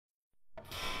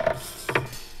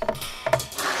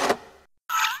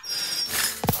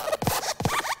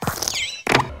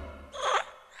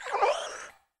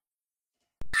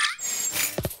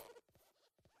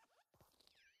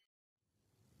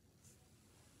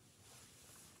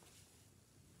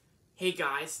Hey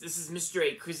guys, this is Mr.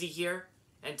 A. Crizzy here,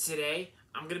 and today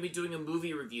I'm going to be doing a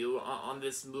movie review on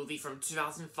this movie from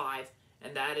 2005,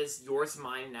 and that is Yours,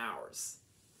 Mine, and Ours.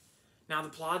 Now, the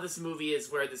plot of this movie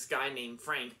is where this guy named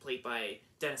Frank, played by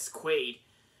Dennis Quaid,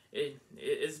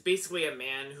 is basically a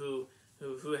man who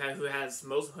has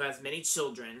many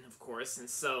children, of course, and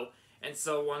so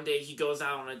one day he goes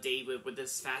out on a date with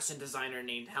this fashion designer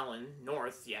named Helen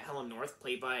North,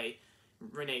 played by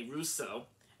Renee Russo.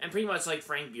 And pretty much like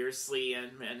Frank Beardsley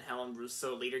and Helen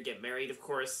Russo later get married, of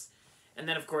course. And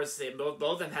then, of course, they both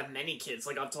of them have many kids,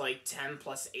 like up to like 10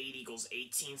 plus 8 equals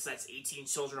 18, so that's 18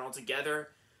 children altogether,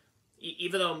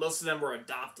 even though most of them were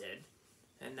adopted.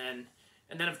 And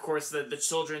then of course, the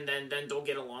children then don't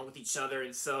get along with each other,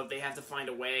 and so they have to find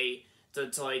a way to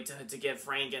get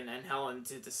Frank and Helen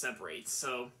to separate.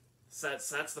 So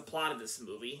that's the plot of this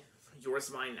movie,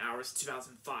 Yours, Mine, and Ours,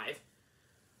 2005.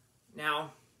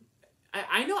 Now,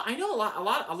 I know a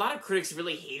lot of critics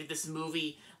really hated this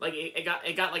movie. Like it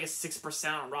got like a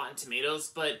 6% on Rotten Tomatoes,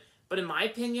 but in my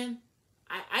opinion,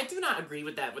 I do not agree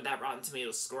with that Rotten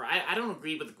Tomatoes score. I don't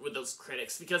agree with those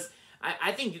critics, because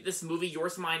I think this movie,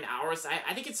 Yours, Mine, Ours,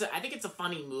 I think it's a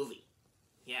funny movie.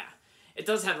 Yeah, it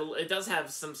does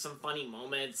have some funny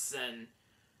moments, and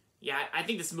yeah, I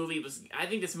think this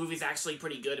movie's actually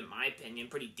pretty good in my opinion,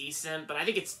 pretty decent. But I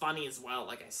think it's funny as well,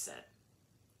 like I said.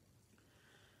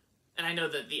 And I know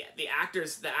that the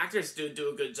actors do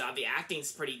a good job. The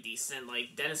acting's pretty decent.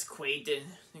 Like Dennis Quaid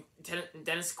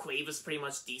was pretty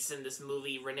much decent in this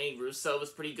movie. Renee Russo was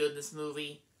pretty good in this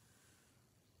movie.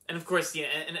 And of course, yeah,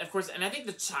 and I think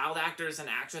the child actors and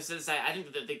actresses, I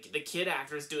think the kid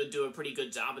actors do a pretty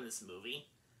good job in this movie.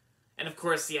 And of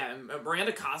course, yeah,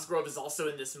 Miranda Cosgrove is also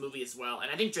in this movie as well.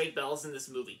 And I think Drake Bell's in this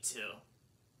movie too.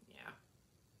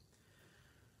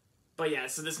 But yeah,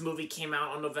 so this movie came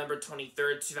out on November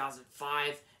 23rd,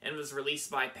 2005, and was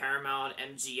released by Paramount,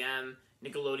 MGM,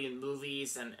 Nickelodeon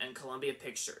Movies, and Columbia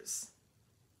Pictures.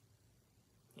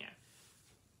 Yeah.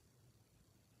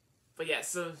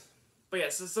 So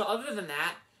other than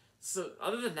that,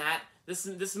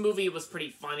 this movie was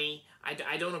pretty funny.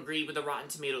 I don't agree with the Rotten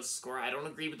Tomatoes score. I don't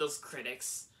agree with those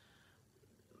critics.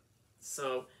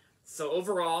 So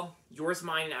overall, Yours,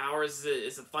 Mine, and Ours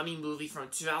is a funny movie from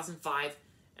 2005.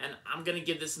 And I'm going to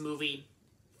give this movie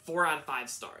 4 out of 5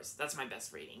 stars. That's my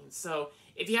best rating. So,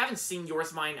 if you haven't seen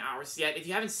Yours, Mine, and Ours yet, if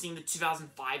you haven't seen the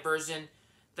 2005 version,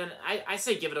 then I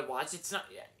say give it a watch.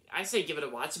 I say give it a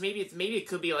watch. Maybe it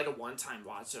could be like a one-time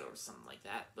watch or something like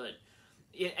that. But,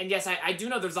 and yes, I do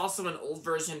know there's also an old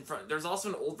version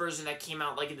that came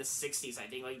out like in the 60s, I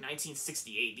think, like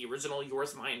 1968, the original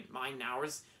Yours, Mine, and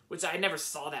Ours, which I never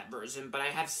saw that version, but I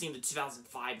have seen the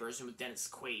 2005 version with Dennis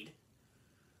Quaid.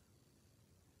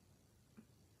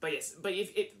 But yes,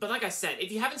 but like I said,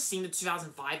 if you haven't seen the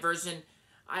 2005 version,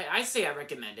 I say I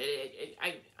recommend it.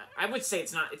 I would say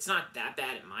it's not that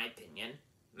bad in my opinion.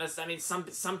 I mean,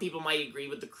 some people might agree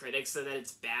with the critics that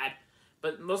it's bad,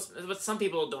 but some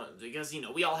people don't, because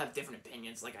we all have different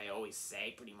opinions, like I always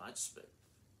say, pretty much.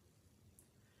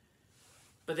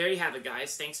 But there you have it,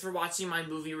 guys. Thanks for watching my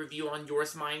movie review on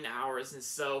Yours, Mine, and Ours, and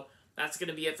so that's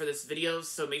gonna be it for this video.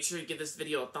 So make sure to give this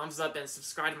video a thumbs up and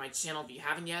subscribe to my channel if you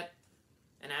haven't yet.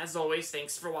 And as always,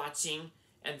 thanks for watching,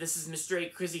 and this is Mr. A.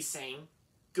 Crizzy saying,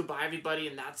 goodbye everybody,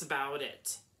 and that's about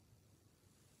it.